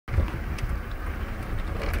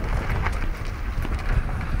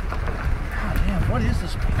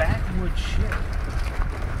good shit.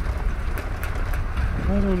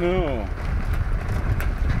 I don't know.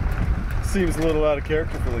 Seems a little out of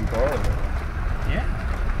character for Linkara. Yeah.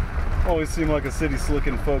 Always seemed like a city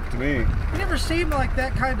slicking folk to me. You never seemed like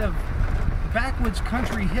that kind of backwoods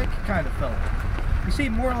country hick kind of fella. You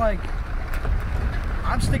seem more like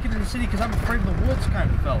I'm sticking to the city because I'm afraid of the woods kind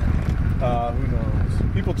of fella. Who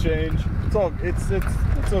knows? People change. It's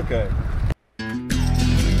okay.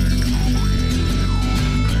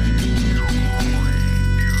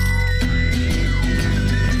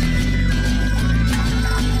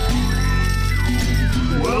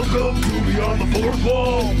 Welcome to Beyond the Fourth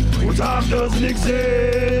Wall, where time doesn't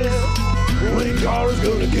exist. Linkara's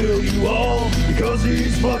gonna kill you all because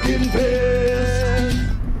he's fucking pissed.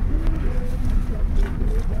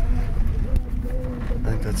 I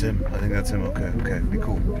think that's him. Okay. Be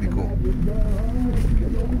cool.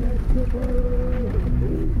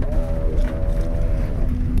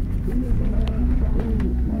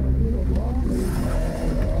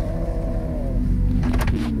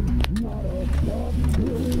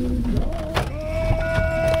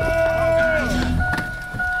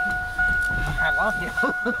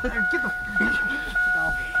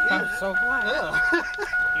 I'm so glad.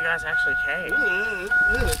 You guys actually came.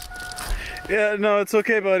 Yeah, no, it's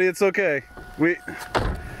okay, buddy. It's okay.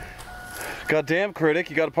 Goddamn, critic,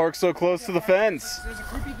 you gotta park so close to the fence. There's a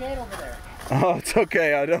creepy gate over there. Oh, it's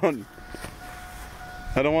okay. I don't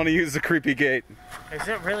want to use the creepy gate. Is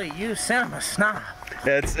it really you, cinema snob?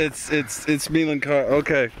 Yeah, it's me, Linkara.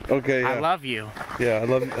 Okay. Yeah. I love you. Yeah, I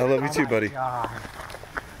love you too, buddy. God.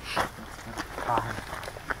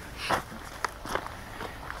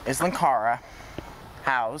 Is Linkara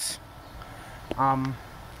house?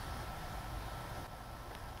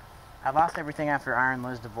 I lost everything after Iron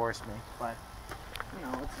Liz divorced me, but you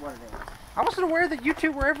know, it's what it is. I wasn't aware that you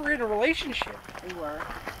two were ever in a relationship. We were.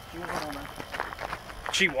 She was a woman.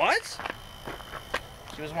 She was?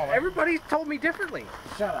 She was a woman. Everybody told me differently.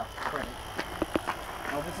 Shut up, critic.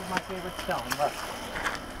 Oh, this is my favorite stone.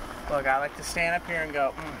 Look, I like to stand up here and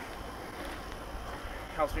go,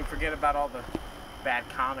 Helps me forget about all the bad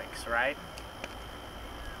comics, right?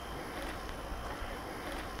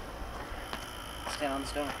 Stand on the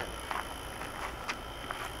stone.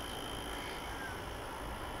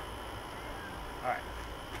 Alright.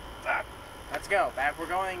 Let's go. We're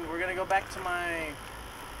gonna go back to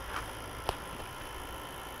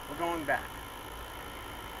we're going back.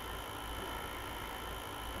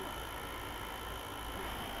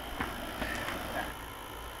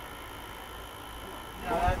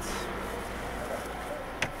 No, that's...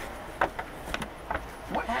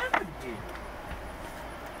 What happened here?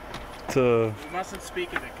 We mustn't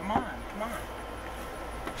speak of it. Come on.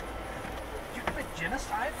 Did you commit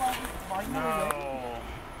genocide while you were away? No.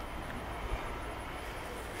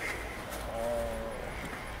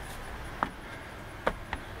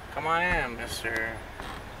 Come on in, Mr.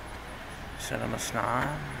 Cinema Snob.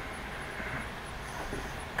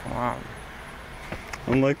 Come on. I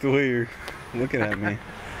don't like the way you're looking at me.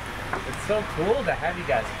 It's so cool to have you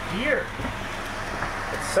guys here.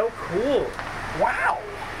 It's so cool. Wow.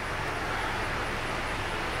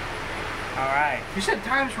 Alright. You said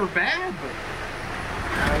times were bad, but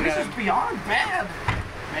this is beyond bad.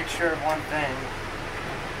 Make sure of one thing.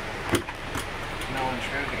 No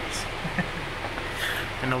intruders.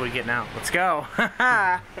 And nobody getting out. Let's go.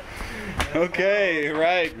 Okay,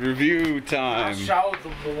 right. Review time. I'll show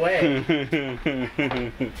them the way.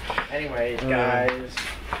 Anyways, guys.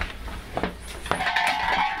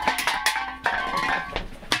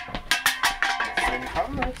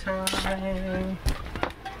 Time.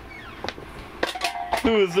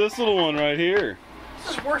 Who is this little one right here?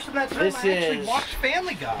 This is worse than that time This I actually is watched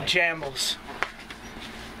Family Guy. Jambles.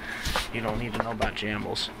 You don't need to know about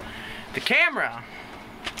Jambles. The camera,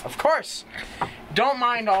 of course. Don't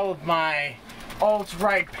mind all of my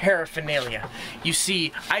alt-right paraphernalia. You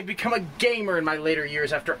see, I'd become a gamer in my later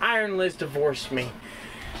years after Iron Liz divorced me.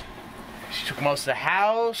 She took most of the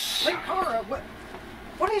house. Linkara,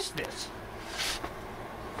 what is this?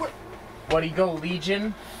 What do you go,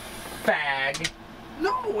 Legion? Fag.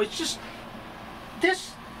 No, it's just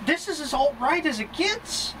this is as alt-right as it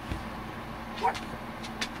gets. What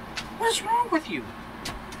is wrong with you?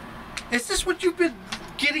 Is this what you've been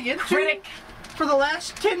getting into Critic! For the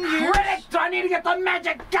last 10 years? Critic! Do I need to get the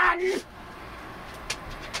magic gun? You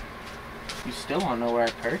still don't know where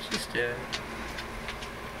I purchased it.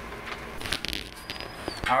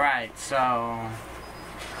 Alright, so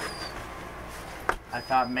I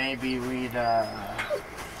thought maybe we'd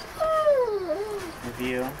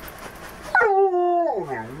review.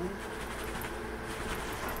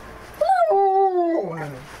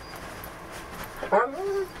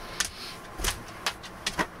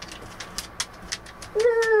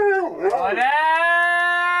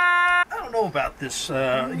 know about this,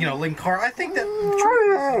 Linkara. I think that...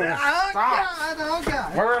 Oh, God, oh,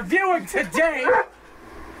 God. We're reviewing today.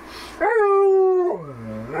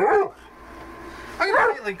 I'm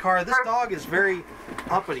gonna say, Linkara, this dog is very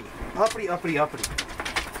uppity. Uppity.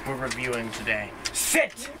 We're reviewing today.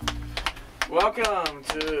 Sit! Welcome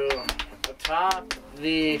to atop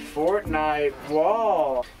the Fortnite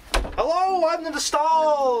wall. Hello, I'm the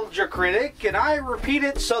Nostalgia Critic, and I repeat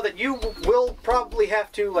it so that you will probably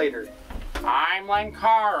have to later. I'm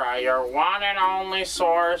Linkara, your one and only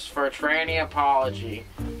source for tranny apology.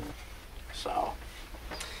 So,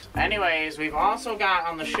 anyways, we've also got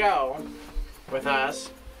on the show with us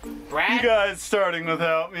Brad. You guys starting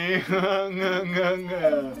without me.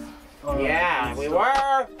 Yeah, we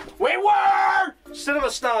were! Cinema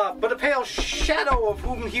snob, but a pale shadow of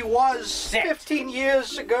whom he was 15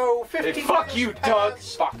 years ago. 15 Hey, fuck years you, Doug.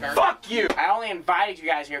 past. Fucker. Fuck you! I only invited you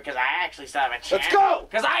guys here because I actually still have a channel. Let's go!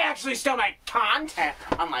 Because I actually still make content,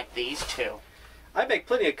 unlike these two. I make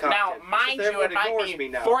plenty of content. Now, mind Just you, it might ignores be me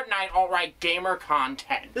now. Fortnite alt-right gamer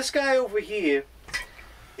content. This guy over here,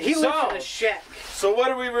 he lives in a shack So what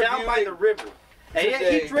are we reviewing? down by the river. And yet he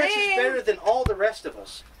today? dresses better than all the rest of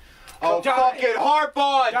us. Oh, Doug. fucking harp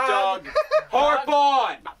on, Doug. Doug! Harp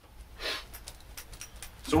on!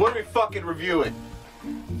 So what are we fucking reviewing?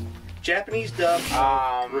 Japanese dub,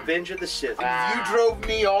 Revenge of the Sith. You drove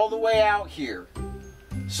me all the way out here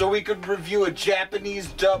so we could review a Japanese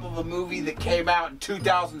dub of a movie that came out in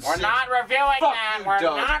 2006. We're not reviewing Fuck that. you, We're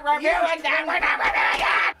Doug. not reviewing that. We're not reviewing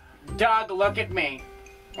that. Doug, look at me.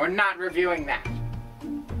 We're not reviewing that.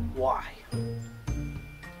 Why?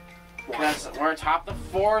 Because we're atop the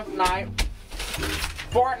Fortnite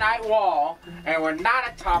wall, and we're not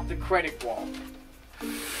atop the critic wall.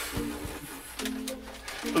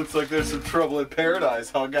 Looks like there's some trouble in paradise,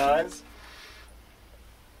 huh, guys?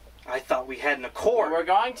 I thought we had an What accord. we're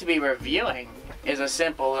going to be reviewing is a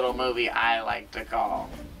simple little movie I like to call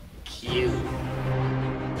Cube.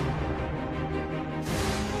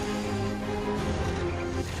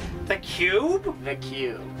 The Cube? The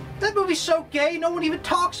Cube. That movie's so gay, no one even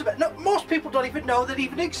talks about it. No, most people don't even know that it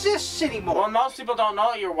even exists anymore. Well, most people don't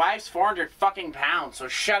know your wife's 400 fucking pounds, so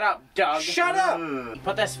shut up, Doug. Shut up!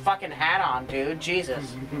 Put this fucking hat on, dude.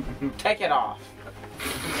 Jesus. Take it off.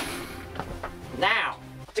 Now.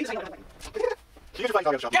 Going down,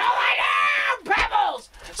 Pebbles!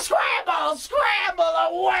 Scramble, scramble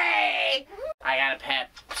away! I gotta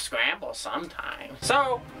pet Scramble sometime.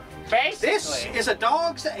 So, basically... This is a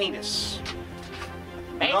dog's anus.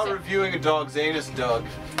 We're not reviewing a dog's anus, Doug.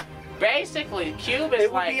 Basically, Cube is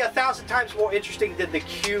It would like... be 1,000 times more interesting than the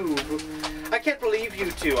Cube. I can't believe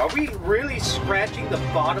you two. Are we really scratching the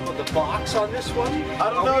bottom of the box on this one?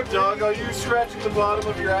 I don't know, Doug. Are you scratching the bottom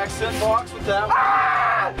of your accent box with that one?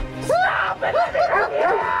 Ah! Stop it!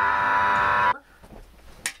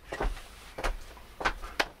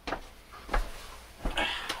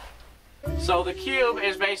 So the Cube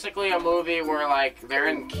is basically a movie where like they're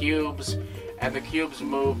in cubes and the cubes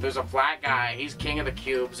move. There's a black guy, he's king of the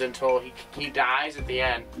cubes until he dies at the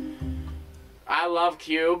end. I love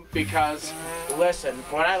Cube because, listen,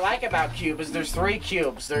 what I like about Cube is there's 3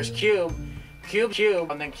 cubes. There's Cube, Cube,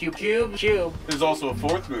 and then Cube. There's also a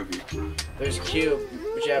 4th movie. There's Cube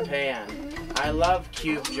Japan. I love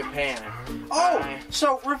Cube Japan. Oh,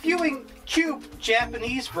 so reviewing Cube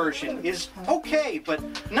Japanese version is okay, but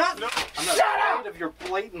not. I'm not Shut afraid up! of your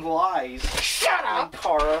blatant lies. Shut up!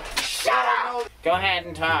 Linkara. Shut up! Go ahead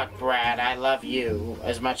and talk, Brad. I love you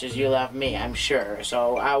as much as you love me, I'm sure.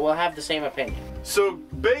 So I will have the same opinion. So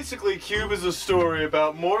basically, Cube is a story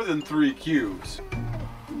about more than 3 cubes.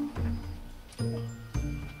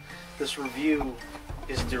 This review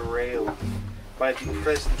is derailed by the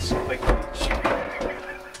presence of a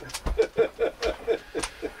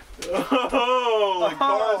Oh, the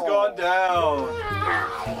car's gone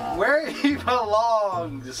down. where he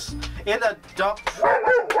belongs in a dump.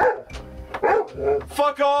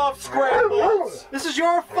 Fuck off, Scrambles! This is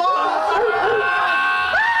your fault.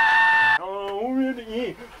 Oh,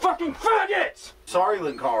 really? Fucking faggots! Sorry,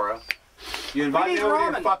 Linkara. You invited We me need over to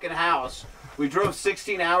your ramen. fucking house. We drove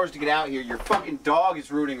 16 hours to get out here. Your fucking dog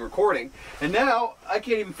is ruining recording. And now, I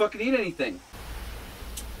can't even fucking eat anything.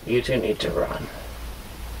 You two need to run.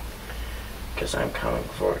 Because I'm coming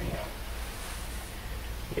for you.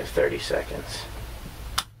 You have 30 seconds.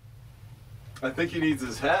 I think he needs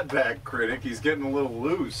his hat back, Critic. He's getting a little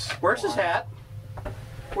loose. Where's his hat?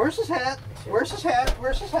 Where's his hat? Where's his hat?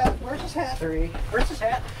 Where's his hat? Where's his hat? 3. Where's his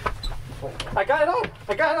hat? I got it on.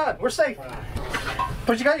 I got it on. We're safe.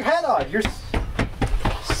 But you got your hat on. You're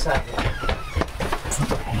 7.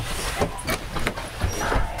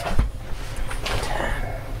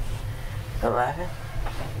 10. 11,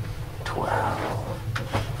 12,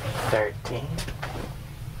 13,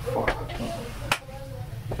 14.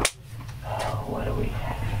 Oh, what do we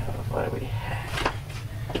have? What do we have?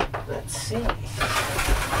 Let's see.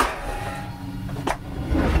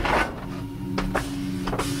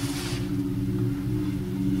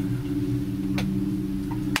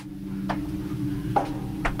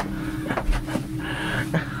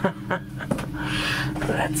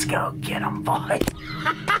 Let's go get 'em, boy.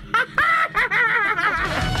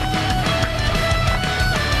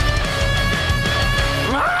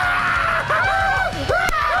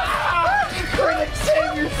 Critic,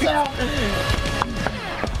 save yourself!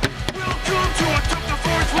 Welcome to a Took the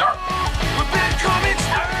Fourth Wall, a bad comics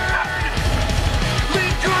nerd.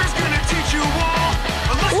 Linkara's gonna teach you all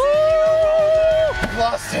a lesson. You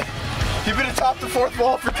lost it. You've been atop the fourth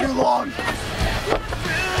wall for too long.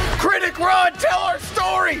 Critic, run! Tell our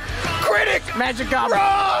story! Critic! Magic Goblin.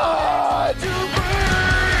 Run!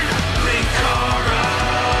 Linkara!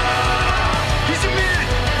 He's a man!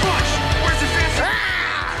 Watch! Where's the fancy?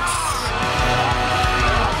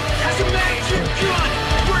 Has a magic gun!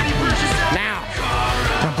 Where'd he purchase that?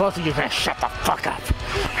 Now both of you gonna shut the fuck up.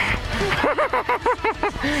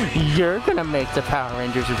 You're gonna make the Power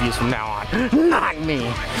Rangers reviews from now on. Not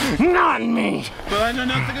me. Not me. But I know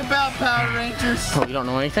nothing about Power Rangers. Oh, you don't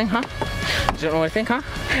know anything, huh? You don't know anything, huh?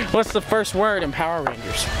 What's the first word in Power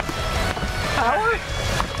Rangers? Power?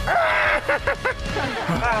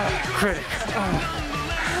 Critic.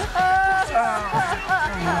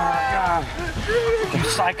 You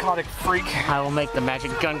psychotic freak. I will make the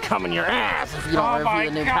magic gun come in your ass if you don't review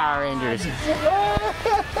the new Power Rangers.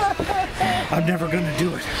 I'm never gonna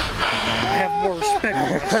do it. I have more respect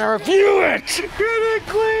for I'm gonna review it!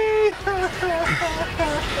 critically.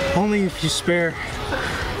 Only if you spare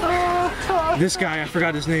this guy. I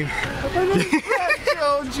forgot his name.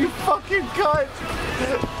 Jones, you fucking cunt!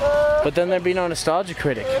 But then there'd be no nostalgia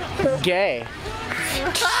critic. Gay.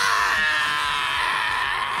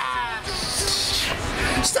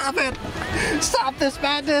 Stop it! Stop this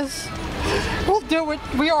madness! We'll do it.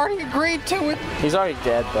 We already agreed to it. He's already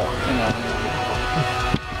dead, though.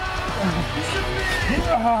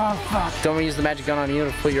 Oh, fuck. Don't we use the magic gun on you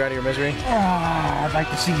to pull you out of your misery? I'd like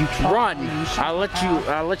to see you try. Run! I'll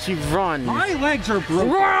let you run. My legs are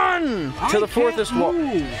broken. Run! To the fourthest wall.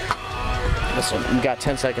 Move. Listen, you got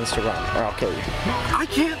 10 seconds to run, or I'll kill you. I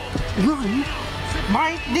can't run.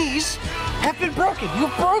 My knees have been broken.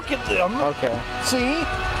 You've broken them. Okay. See?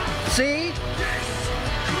 See?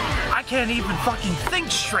 I can't even fucking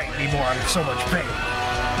think straight anymore. I'm in so much pain.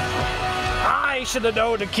 I should have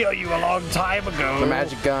known to kill you a long time ago. The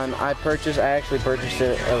magic gun, I actually purchased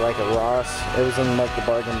it at like a Ross. It was in like the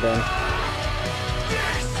bargain bin.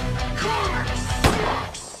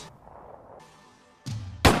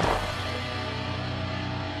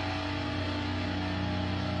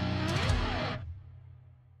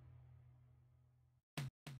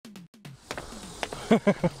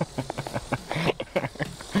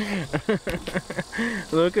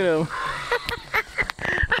 Look at him.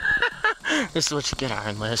 This is what you get,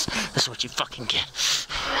 Iron Liz. This is what you fucking get.